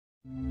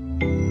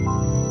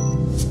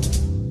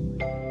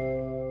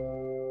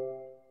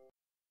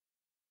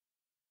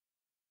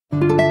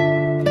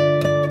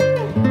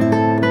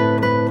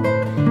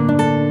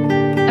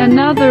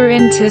another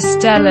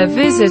interstellar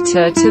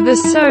visitor to the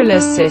solar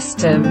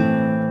system.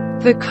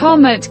 The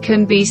comet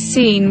can be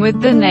seen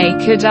with the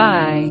naked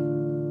eye.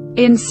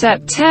 In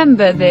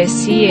September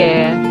this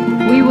year,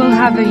 we will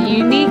have a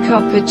unique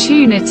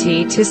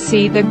opportunity to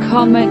see the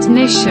comet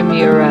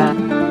Nishimura,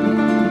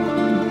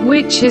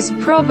 which is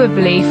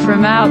probably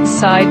from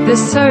outside the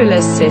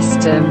solar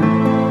system.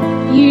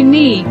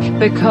 Unique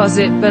because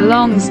it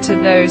belongs to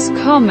those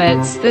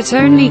comets that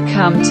only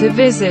come to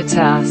visit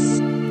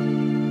us.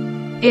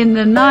 In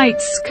the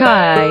night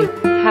sky,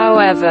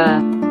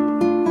 however,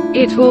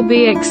 it will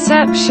be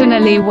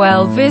exceptionally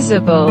well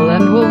visible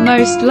and will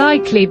most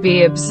likely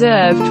be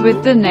observed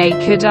with the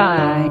naked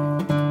eye.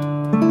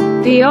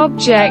 The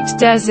object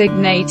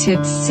designated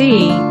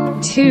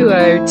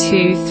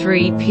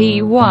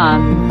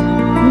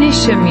C2023P1,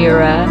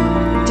 Nishimura,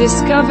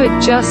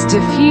 discovered just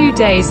a few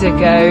days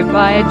ago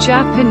by a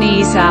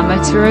Japanese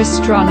amateur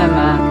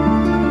astronomer,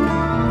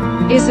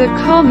 is a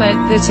comet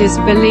that is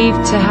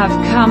believed to have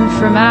come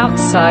from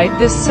outside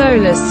the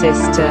solar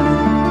system.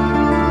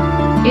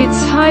 Its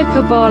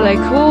hyperbolic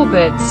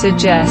orbit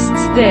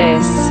suggests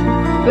this,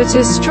 but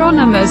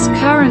astronomers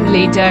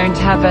currently don't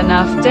have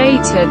enough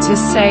data to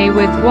say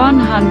with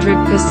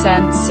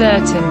 100%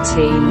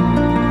 certainty.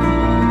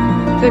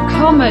 The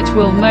comet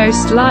will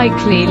most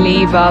likely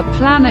leave our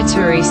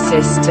planetary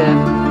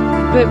system,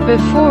 but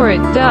before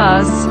it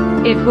does,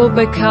 it will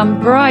become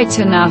bright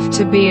enough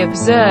to be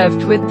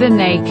observed with the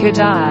naked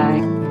eye.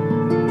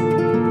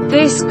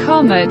 This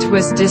comet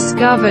was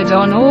discovered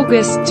on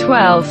August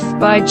 12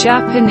 by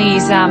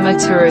Japanese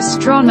amateur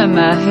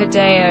astronomer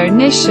Hideo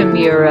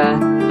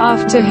Nishimura,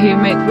 after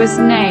whom it was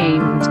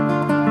named.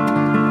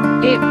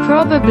 It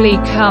probably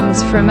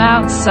comes from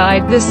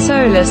outside the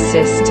solar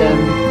system.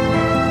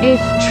 If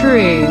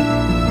true,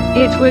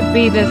 it would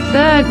be the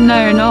third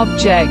known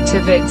object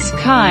of its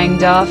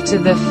kind after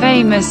the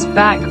famous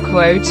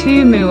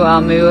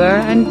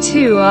Oumuamua and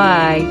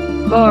 2I,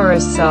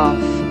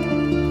 Borisov.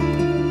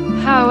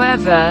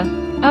 However,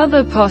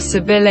 other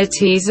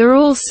possibilities are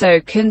also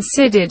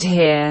considered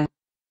here.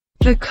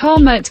 The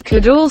comet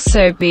could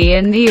also be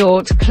in the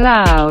Oort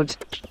cloud,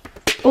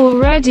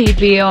 already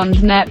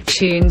beyond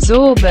Neptune's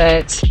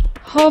orbit,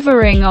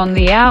 hovering on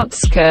the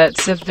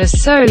outskirts of the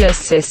solar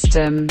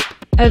system,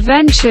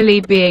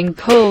 eventually being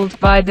pulled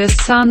by the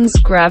Sun's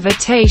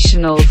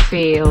gravitational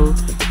field.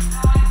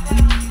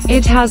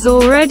 It has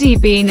already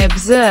been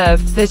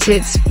observed that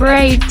its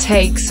braid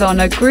takes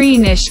on a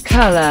greenish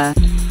color,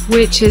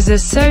 which is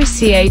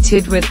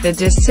associated with the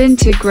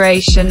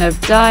disintegration of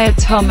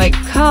diatomic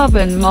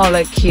carbon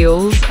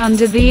molecules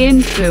under the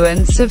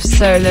influence of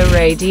solar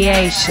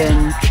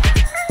radiation.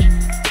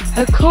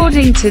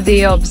 According to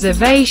the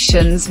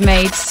observations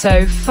made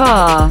so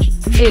far,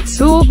 its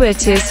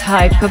orbit is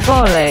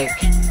hyperbolic,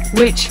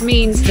 which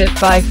means that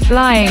by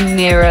flying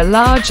near a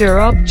larger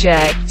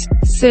object,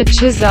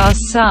 such as our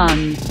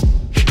Sun,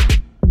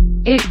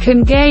 it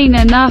can gain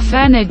enough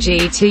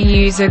energy to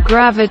use a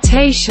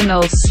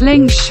gravitational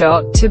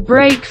slingshot to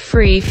break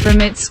free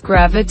from its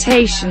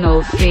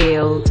gravitational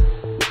field.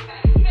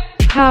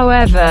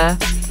 However,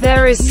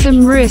 there is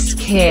some risk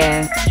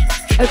here.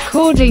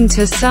 According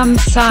to some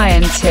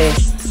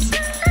scientists,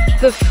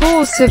 the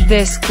force of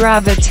this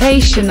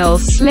gravitational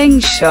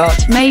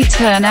slingshot may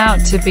turn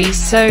out to be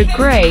so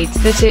great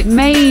that it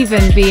may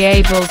even be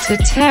able to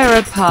tear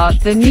apart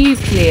the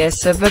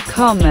nucleus of a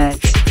comet.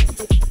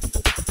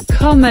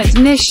 Comet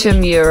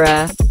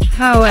Nishimura,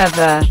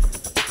 however,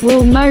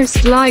 will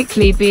most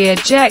likely be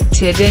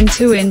ejected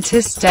into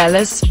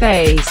interstellar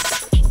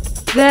space.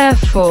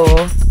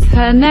 Therefore,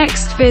 her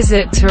next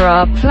visit to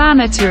our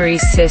planetary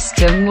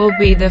system will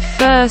be the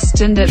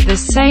first and at the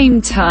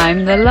same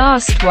time the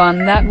last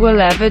one that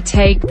will ever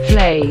take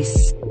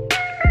place.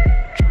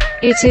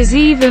 It is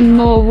even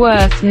more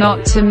worth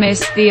not to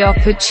miss the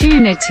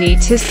opportunity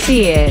to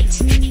see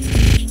it.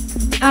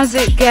 As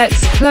it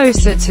gets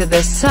closer to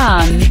the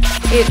Sun,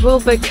 it will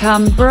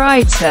become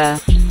brighter,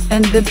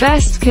 and the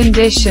best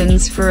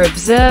conditions for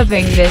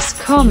observing this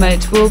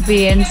comet will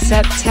be in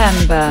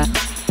September.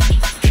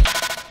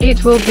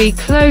 It will be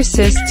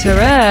closest to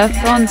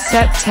Earth on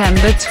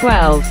September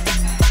 12.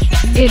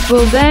 It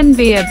will then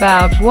be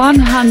about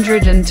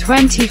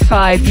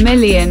 125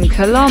 million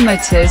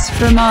kilometers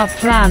from our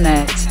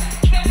planet.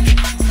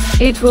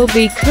 It will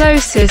be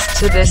closest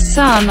to the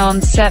Sun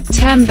on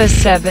September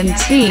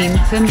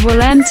 17th and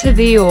will enter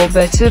the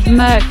orbit of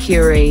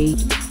Mercury.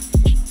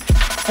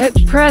 At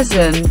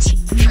present,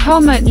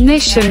 Comet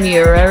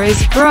Nishimura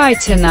is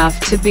bright enough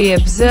to be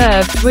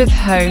observed with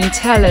home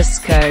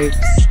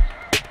telescopes.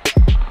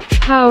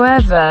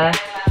 However,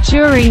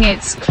 during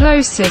its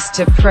closest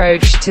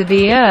approach to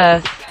the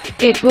Earth,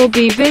 it will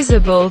be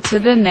visible to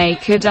the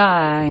naked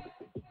eye.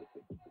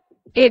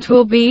 It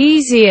will be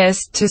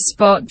easiest to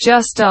spot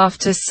just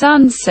after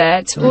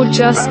sunset or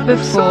just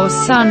before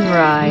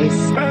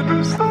sunrise.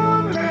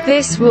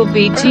 This will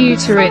be due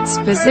to its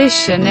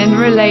position in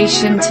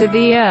relation to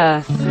the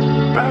Earth.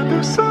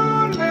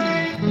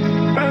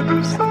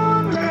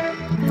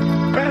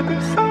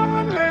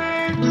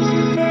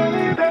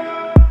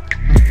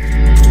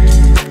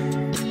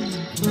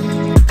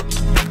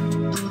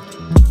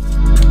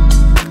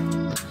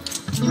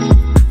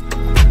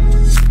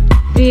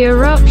 The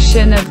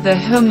eruption of the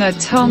Hunga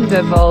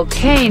Tonga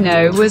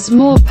volcano was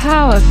more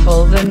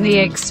powerful than the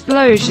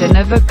explosion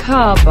of a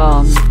car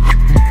bomb.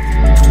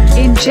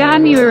 In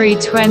January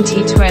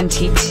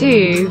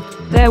 2022,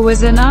 there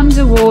was an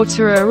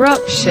underwater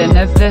eruption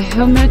of the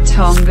Hunga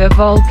Tonga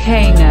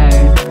volcano.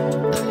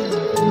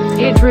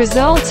 It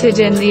resulted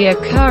in the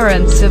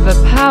occurrence of a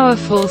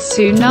powerful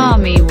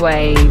tsunami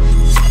wave,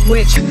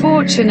 which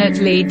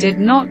fortunately did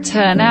not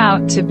turn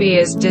out to be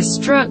as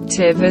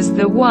destructive as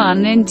the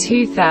one in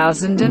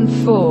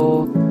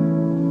 2004.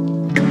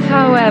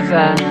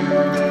 However,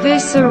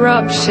 this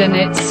eruption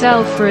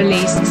itself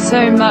released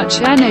so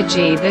much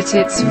energy that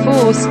its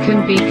force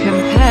can be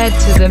compared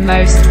to the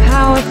most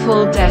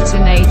powerful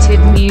detonated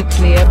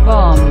nuclear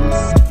bombs.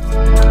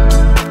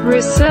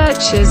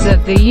 Researchers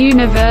at the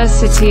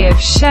University of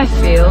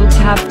Sheffield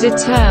have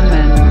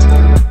determined,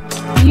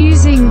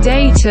 using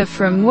data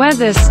from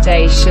weather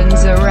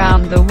stations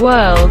around the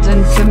world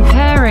and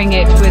comparing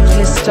it with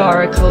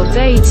historical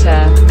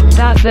data,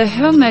 that the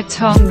Hunga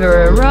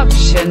Tonga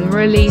eruption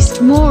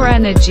released more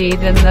energy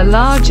than the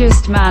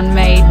largest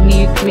man-made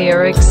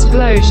nuclear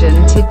explosion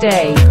to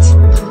date.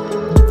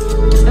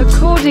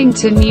 According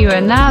to new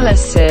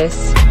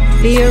analysis,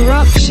 the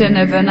eruption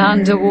of an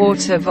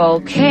underwater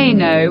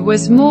volcano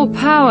was more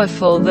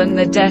powerful than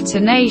the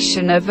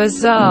detonation of a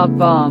Tsar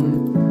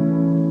bomb.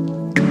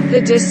 The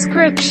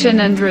description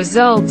and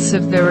results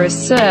of the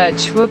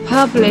research were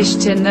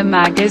published in the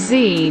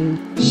magazine,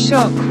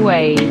 Shock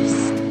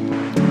Waves.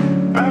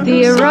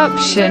 The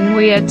eruption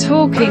we are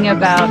talking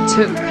about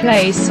took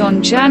place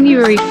on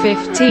January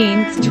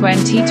 15,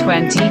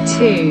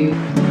 2022.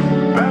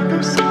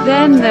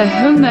 Then the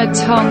Hunga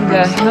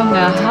Tonga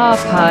Hunga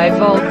Hapai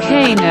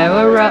volcano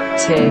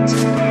erupted.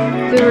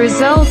 The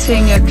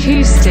resulting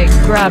acoustic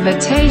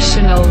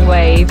gravitational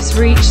waves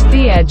reached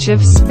the edge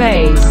of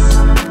space.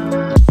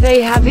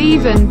 They have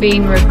even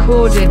been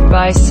recorded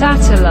by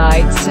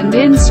satellites and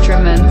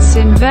instruments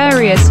in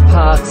various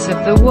parts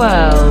of the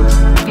world,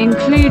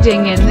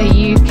 including in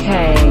the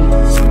UK.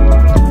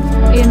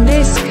 In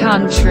this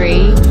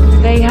country,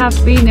 they have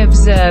been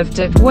observed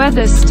at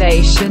weather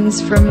stations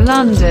from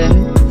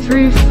London,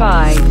 through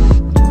Fife,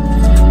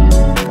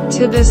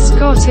 to the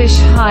Scottish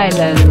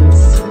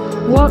Highlands.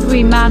 What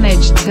we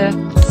managed to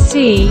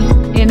see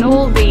in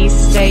all these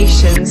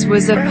stations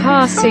was a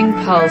passing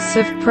pulse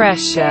of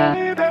pressure.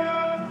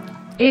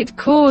 It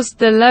caused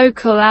the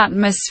local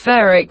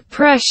atmospheric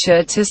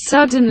pressure to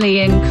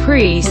suddenly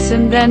increase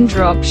and then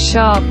drop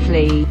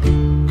sharply.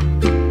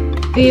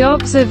 The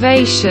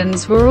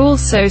observations were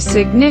also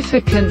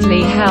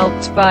significantly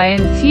helped by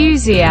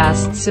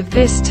enthusiasts of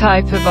this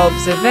type of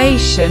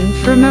observation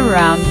from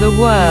around the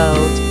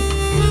world,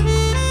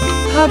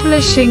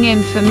 publishing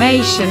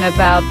information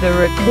about the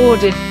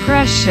recorded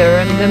pressure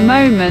and the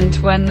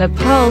moment when the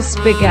pulse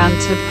began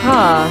to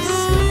pass,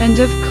 and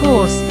of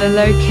course the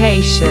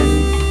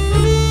location.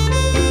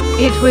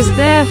 It was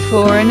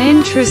therefore an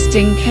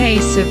interesting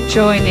case of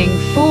joining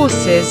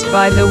forces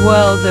by the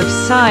world of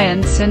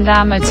science and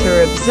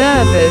amateur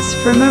observers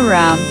from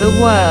around the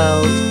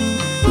world.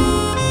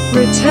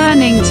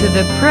 Returning to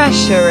the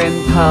pressure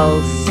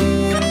impulse,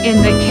 in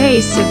the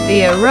case of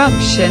the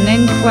eruption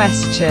in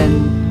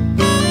question,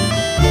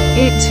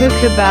 it took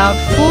about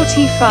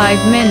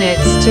 45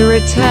 minutes to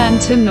return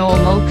to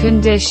normal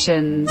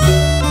conditions.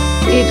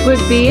 It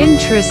would be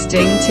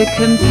interesting to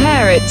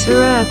compare it to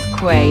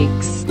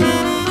earthquakes,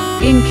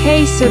 in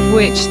case of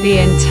which the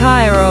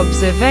entire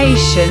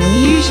observation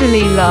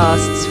usually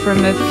lasts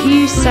from a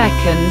few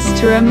seconds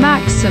to a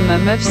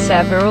maximum of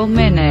several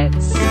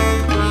minutes.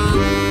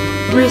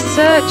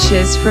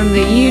 Researchers from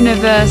the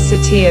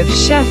University of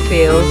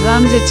Sheffield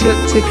undertook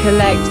to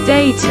collect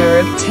data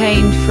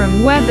obtained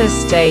from weather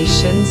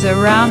stations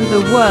around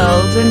the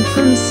world and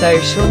from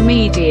social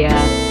media.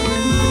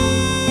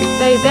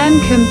 They then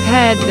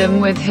compared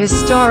them with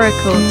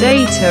historical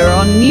data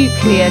on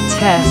nuclear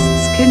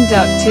tests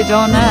conducted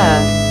on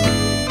Earth.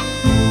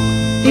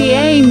 The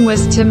aim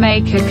was to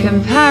make a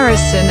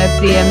comparison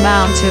of the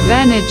amount of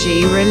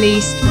energy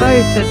released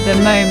both at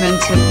the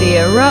moment of the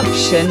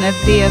eruption of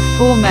the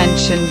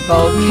aforementioned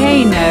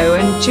volcano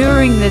and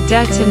during the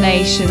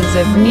detonations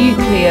of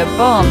nuclear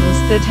bombs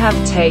that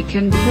have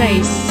taken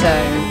place so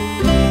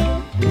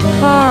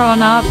far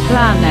on our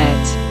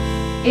planet.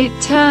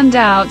 It turned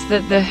out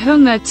that the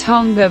Hunga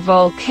Tonga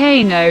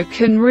volcano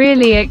can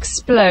really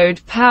explode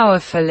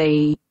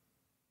powerfully.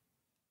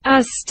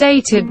 As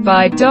stated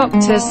by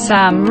Dr.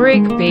 Sam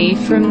Rigby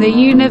from the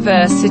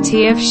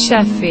University of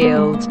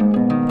Sheffield,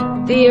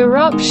 the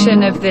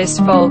eruption of this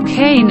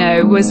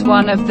volcano was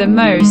one of the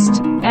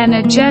most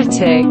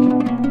energetic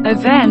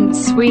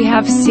events we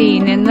have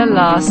seen in the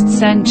last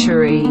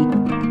century.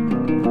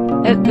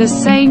 At the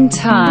same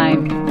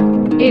time,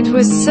 it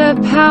was so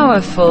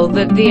powerful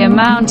that the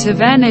amount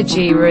of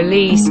energy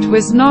released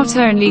was not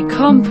only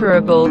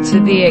comparable to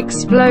the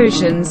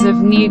explosions of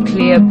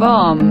nuclear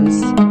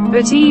bombs,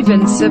 but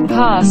even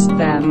surpassed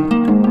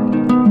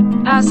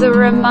them. As a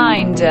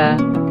reminder,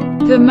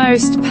 The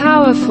most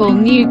powerful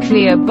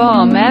nuclear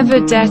bomb ever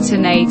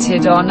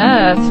detonated on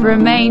Earth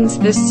remains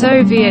the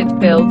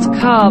Soviet-built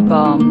car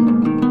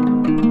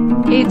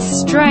bomb. Its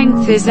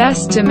strength is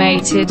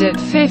estimated at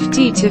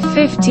 50 to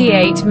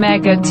 58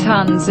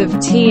 megatons of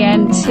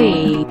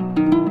TNT.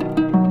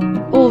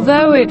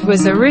 Although it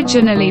was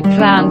originally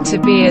planned to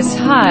be as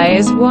high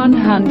as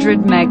 100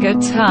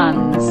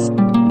 megatons.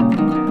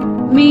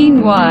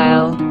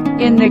 Meanwhile,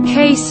 in the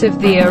case of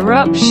the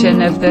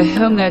eruption of the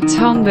Hunga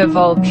Tonga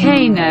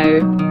volcano,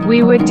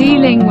 we were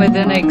dealing with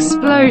an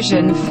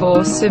explosion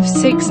force of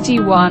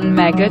 61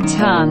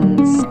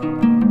 megatons.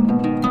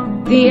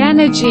 The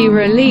energy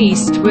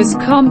released was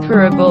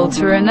comparable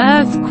to an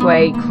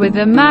earthquake with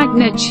a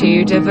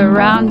magnitude of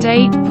around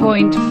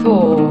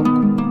 8.4.